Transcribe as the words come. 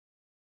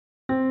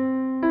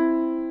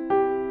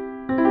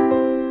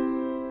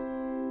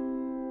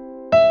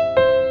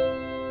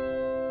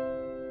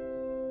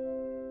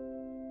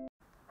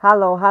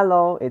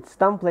Hello, it's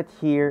dumplet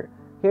here.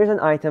 Here's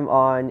an item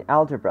on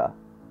algebra.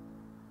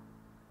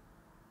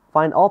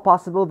 Find all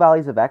possible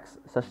values of x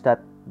such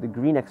that the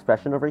green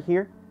expression over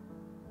here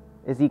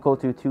is equal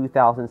to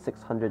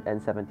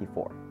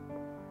 2674.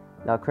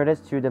 Now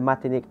credits to the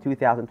MATHINIK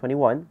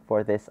 2021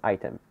 for this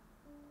item.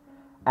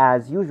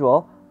 As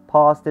usual,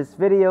 pause this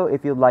video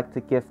if you'd like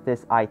to give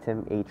this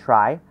item a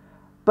try,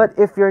 but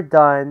if you're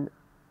done,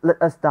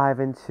 let us dive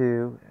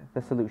into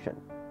the solution.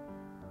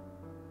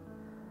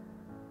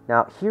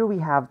 Now here we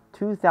have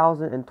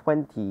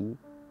 2020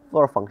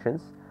 floor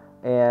functions,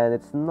 and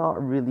it's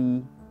not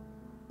really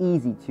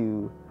easy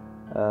to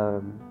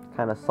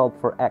kind of solve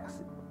for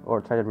x or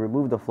try to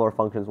remove the floor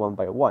functions one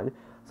by one.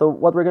 So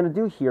what we're going to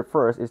do here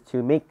first is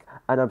to make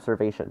an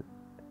observation.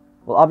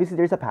 Well, obviously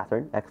there's a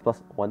pattern, x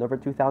plus 1 over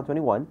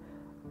 2021,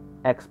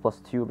 x plus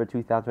 2 over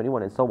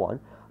 2021, and so on.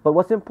 But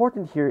what's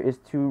important here is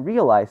to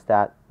realize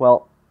that,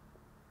 well,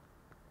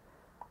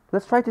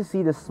 let's try to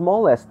see the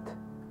smallest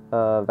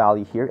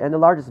value here and the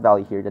largest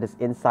value here that is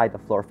inside the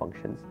floor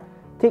functions.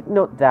 Take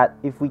note that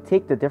if we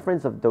take the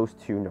difference of those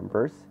two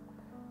numbers,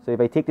 so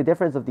if I take the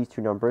difference of these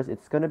two numbers,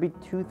 it's going to be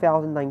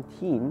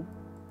 2019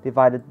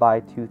 divided by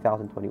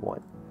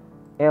 2021.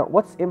 And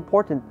what's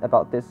important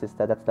about this is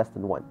that that's less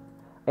than 1.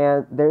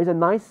 And there is a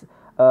nice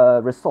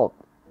result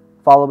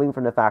following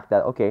from the fact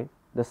that, okay,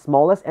 the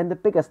smallest and the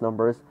biggest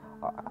numbers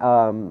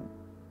have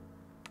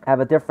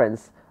a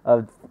difference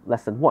of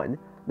less than 1.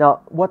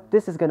 Now, what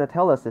this is going to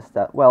tell us is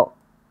that, well,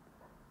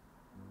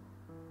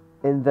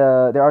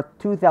 there are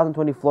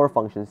 2020 floor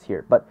functions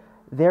here, but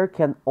there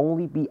can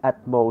only be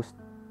at most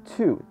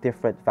 2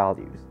 different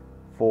values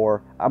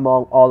for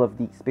among all of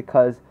these,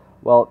 because,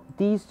 well,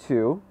 these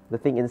two, the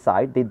thing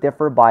inside, they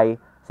differ by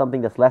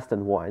something that's less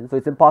than 1. So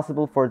it's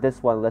impossible for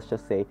this one. Let's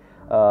just say,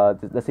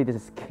 let's say this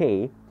is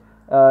k.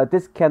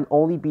 This can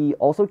only be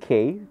also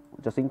k,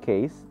 just in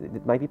case.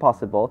 It might be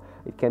possible.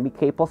 It can be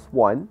k plus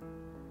 1,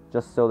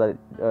 just so that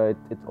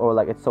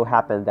it so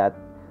happened that,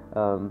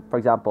 for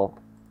example,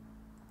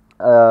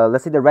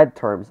 let's say the red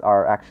terms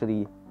are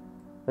actually,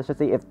 let's just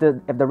say if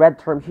the red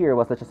term here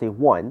was, let's just say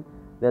 1,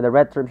 then the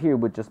red term here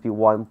would just be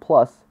 1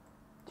 plus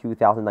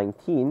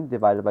 2019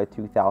 divided by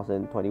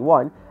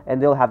 2021,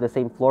 and they'll have the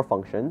same floor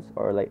functions,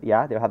 or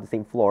they'll have the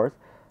same floors.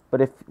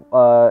 But if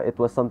it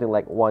was something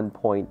like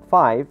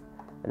 1.5,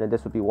 and then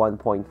this would be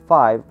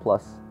 1.5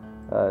 plus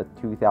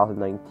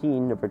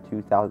 2019 over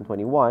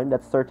 2021,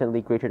 that's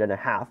certainly greater than a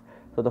half,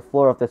 so the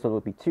floor of this one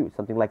would be 2,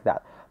 something like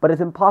that. But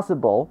it's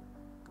impossible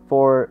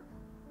for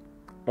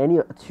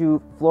any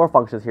 2 floor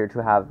functions here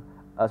to have,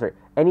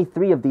 any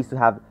 3 of these to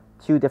have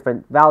 2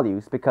 different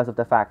values, because of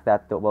the fact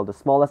that the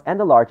smallest and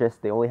the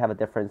largest, they only have a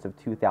difference of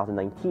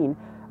 2019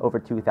 over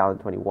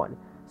 2021.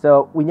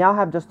 So we now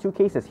have just 2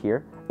 cases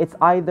here. It's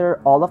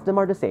either all of them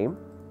are the same,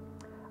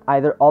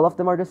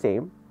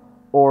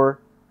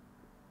 or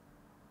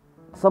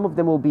some of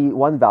them will be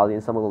one value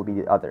and some will be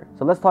the other.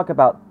 So let's talk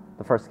about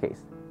the first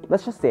case.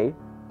 Let's just say,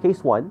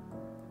 case 1,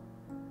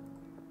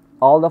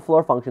 all the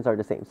floor functions are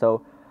the same.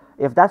 So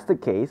if that's the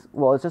case,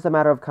 well, it's just a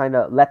matter of kind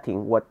of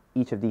letting what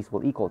each of these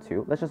will equal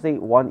to. Let's just say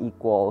 1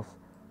 equals,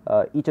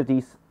 each of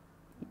these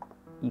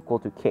equal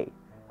to k.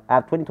 I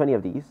have 20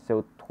 of these,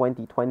 so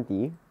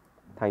 2020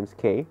 times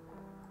k,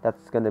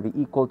 that's going to be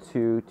equal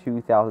to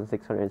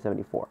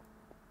 2674.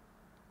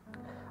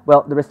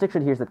 Well, the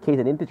restriction here is that k is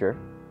an integer.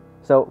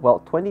 So, well,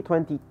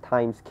 2020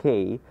 times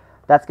k,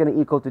 that's going to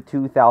equal to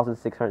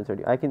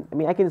 2630. I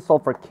can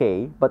solve for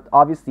k, but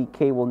obviously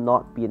k will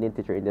not be an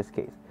integer in this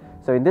case.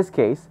 So in this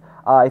case,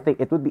 I think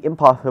it would be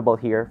impossible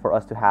here for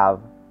us to have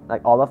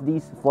like all of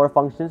these floor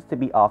functions to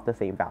be of the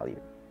same value.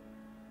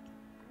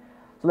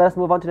 So let us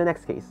move on to the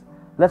next case.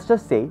 Let's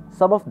just say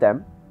some of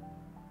them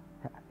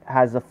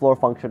has a floor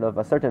function of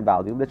a certain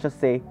value. Let's just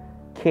say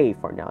k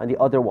for now, and the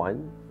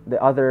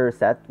other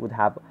set would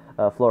have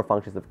floor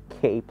functions of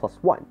k plus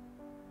 1.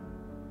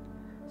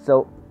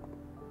 So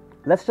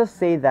let's just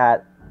say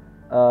that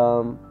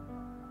the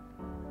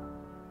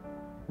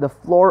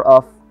floor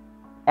of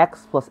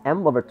x plus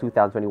m over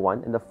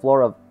 2021 and the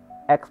floor of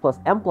x plus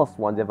m plus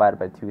 1 divided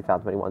by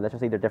 2021, let's just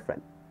say they're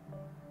different.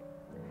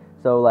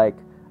 So like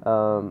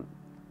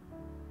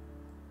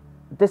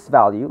this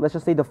value, let's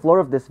just say the floor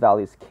of this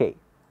value is k.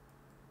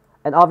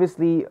 And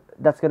obviously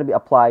that's going to be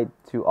applied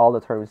to all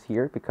the terms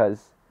here,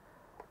 because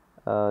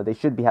they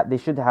should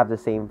have the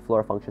same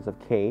floor functions of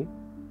k,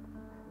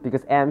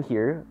 because m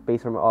here,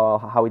 based on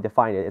how we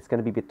define it, it's going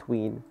to be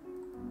between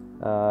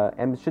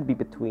m should be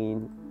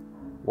between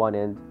 1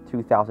 and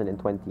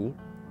 2020.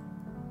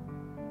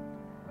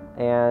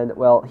 And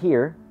well,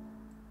 here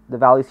the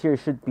values here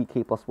should be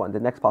k plus 1, the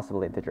next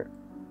possible integer.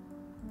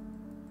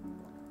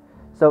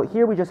 So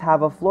here we just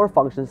have a floor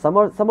function, some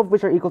of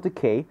which are equal to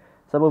k,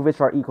 some of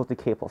which are equal to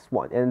k plus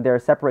 1, and they're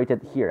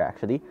separated here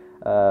actually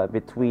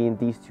between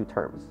these 2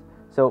 terms.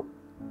 So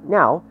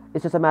now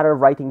it's just a matter of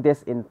writing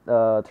this in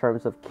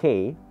terms of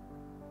k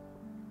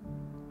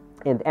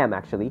and m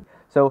actually.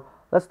 So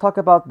let's talk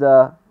about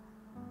the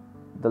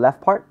left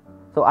part.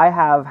 So I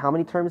have how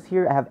many terms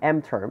here? I have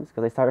m terms,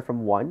 because I started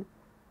from 1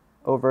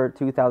 over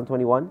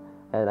 2021,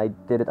 and I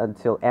did it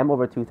until m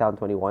over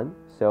 2021.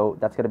 So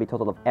that's going to be a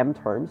total of m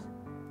terms.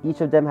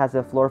 Each of them has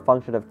a floor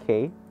function of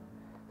k,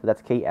 so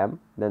that's km.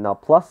 Then now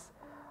plus,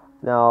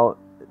 now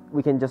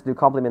we can just do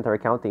complementary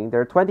counting.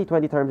 There are 20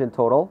 terms in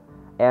total,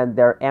 and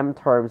there are m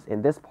terms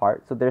in this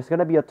part. So there's going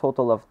to be a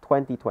total of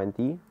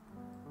 20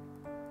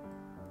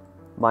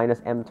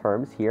 minus m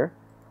terms here.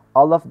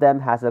 All of them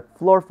has a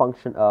floor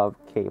function of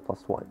k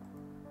plus 1.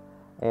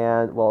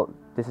 And, well,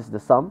 this is the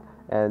sum,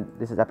 and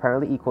this is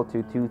apparently equal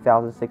to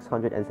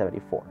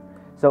 2,674.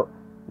 So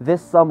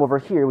this sum over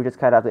here, we just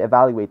kind of have to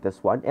evaluate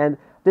this one. And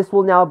this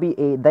will now be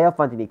a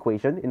Diophantine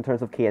equation in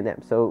terms of k and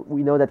m. So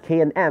we know that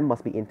k and m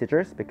must be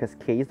integers because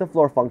k is the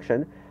floor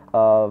function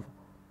of,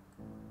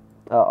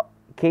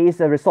 k is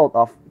a result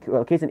of,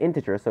 well, k is an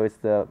integer, so it's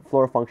the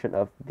floor function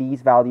of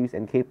these values,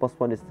 and k plus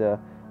 1 is the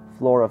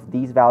floor of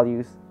these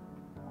values.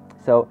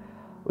 So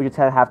we just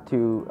have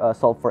to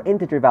solve for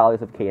integer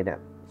values of k and m.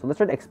 So let's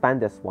try to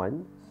expand this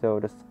one. So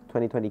just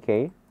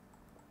 20k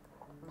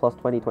plus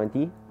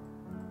 2020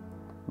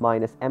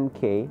 minus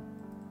mk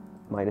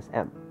minus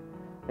m.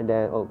 And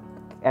then, oh,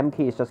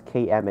 mk is just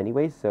km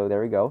anyways, so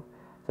there we go.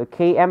 So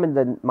km and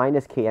then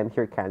minus km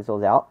here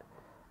cancels out.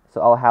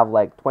 So I'll have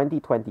like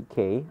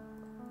 20k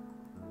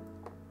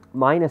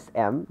minus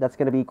m. That's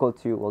going to be equal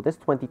to, well, this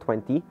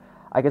 2020,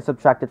 I can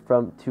subtract it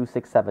from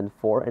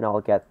 2674, and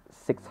I'll get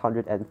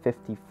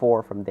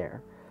 654 from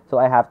there. So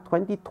I have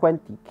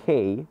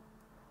 20k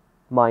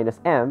minus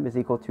m is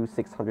equal to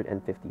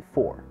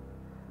 654.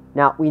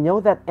 Now, we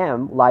know that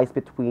m lies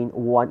between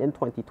 1 and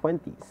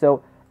 2020.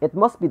 So it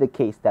must be the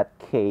case that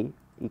k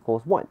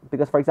equals 1.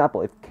 Because, for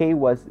example, if k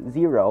was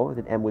 0,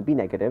 then m would be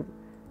negative.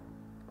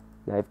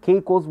 Now, if k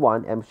equals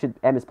 1, m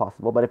is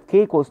possible. But if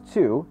k equals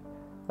 2,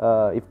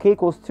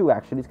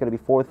 actually, it's going to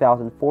be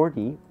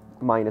 4,040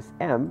 minus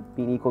m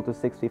being equal to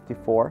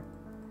 654.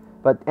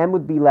 But m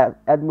would be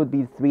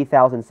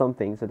 3,000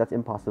 something, so that's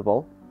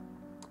impossible.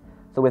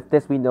 So with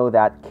this, we know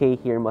that k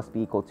here must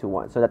be equal to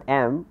 1. So that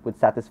m would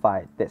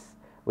satisfy this,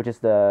 which is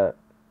the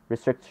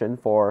restriction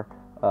for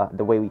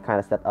the way we kind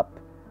of set up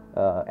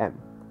m.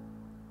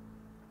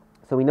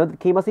 So we know that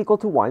k must equal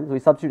to 1, so we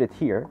substitute it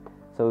here.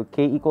 So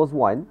k equals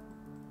 1,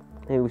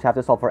 and we have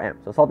to solve for m.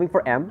 So solving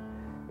for m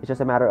is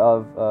just a matter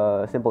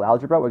of simple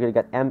algebra. We're going to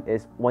get m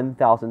is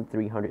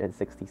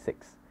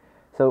 1,366.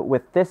 So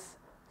with this,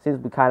 since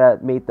we kind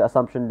of made the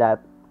assumption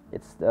that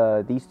it's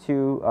these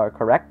two are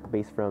correct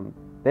based from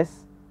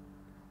this,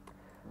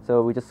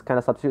 so we just kind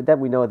of substitute them.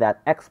 We know that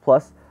x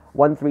plus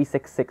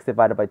 1366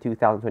 divided by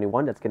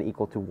 2021, that's going to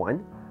equal to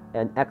 1.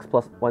 And x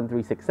plus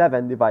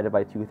 1367 divided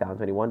by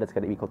 2021, that's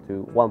going to equal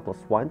to 1 plus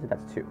 1, so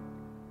that's 2.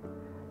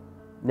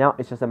 Now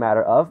it's just a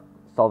matter of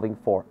solving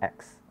for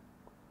x.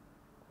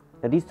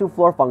 Now these two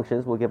floor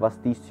functions will give us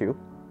these two.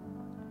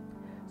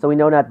 So we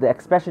know that the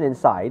expression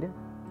inside,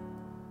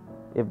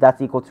 if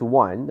that's equal to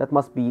 1, that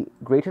must be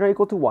greater than or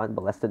equal to 1,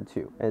 but less than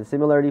 2. And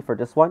similarly for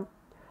this one,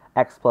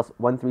 x plus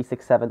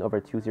 1367 over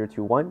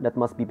 2021, that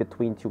must be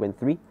between 2 and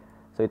 3.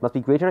 So it must be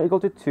greater than or equal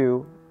to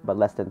 2, but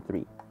less than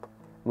 3.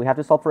 We have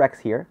to solve for x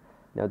here.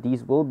 Now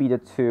these will be the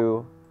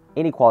two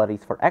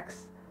inequalities for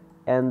x.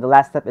 And the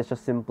last step is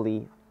just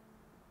simply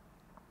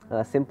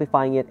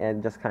simplifying it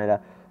and just kind of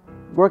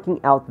working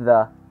out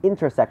the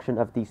intersection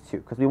of these two,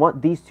 because we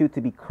want these two to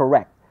be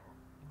correct.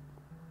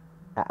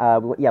 We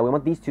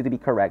want these two to be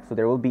correct, so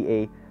there will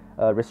be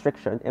a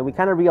restriction. And we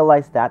kind of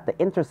realize that the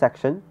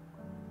intersection,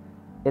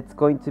 it's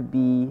going to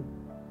be,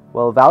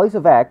 well, values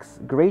of x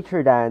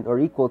greater than or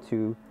equal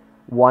to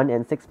 1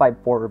 and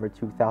 654 over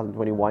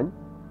 2021,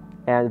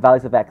 and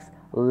values of x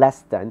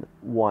less than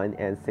 1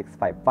 and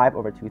 655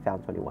 over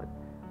 2021.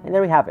 And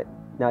there we have it.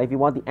 Now, if you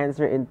want the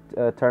answer in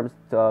terms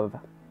of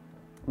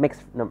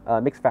mixed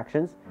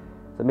fractions,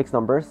 so mixed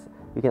numbers,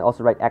 you can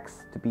also write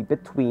x to be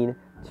between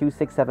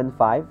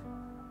 2675.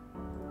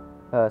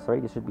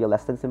 This should be a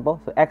less than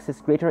symbol. So x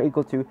is greater or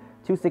equal to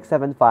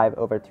 2675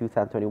 over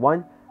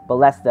 2021, but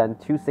less than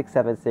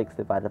 2676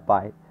 divided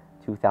by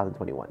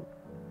 2021.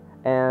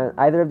 And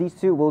either of these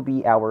two will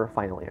be our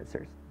final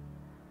answers.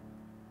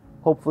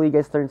 Hopefully you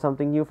guys learned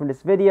something new from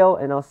this video,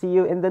 and I'll see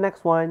you in the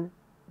next one.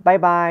 Bye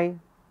bye!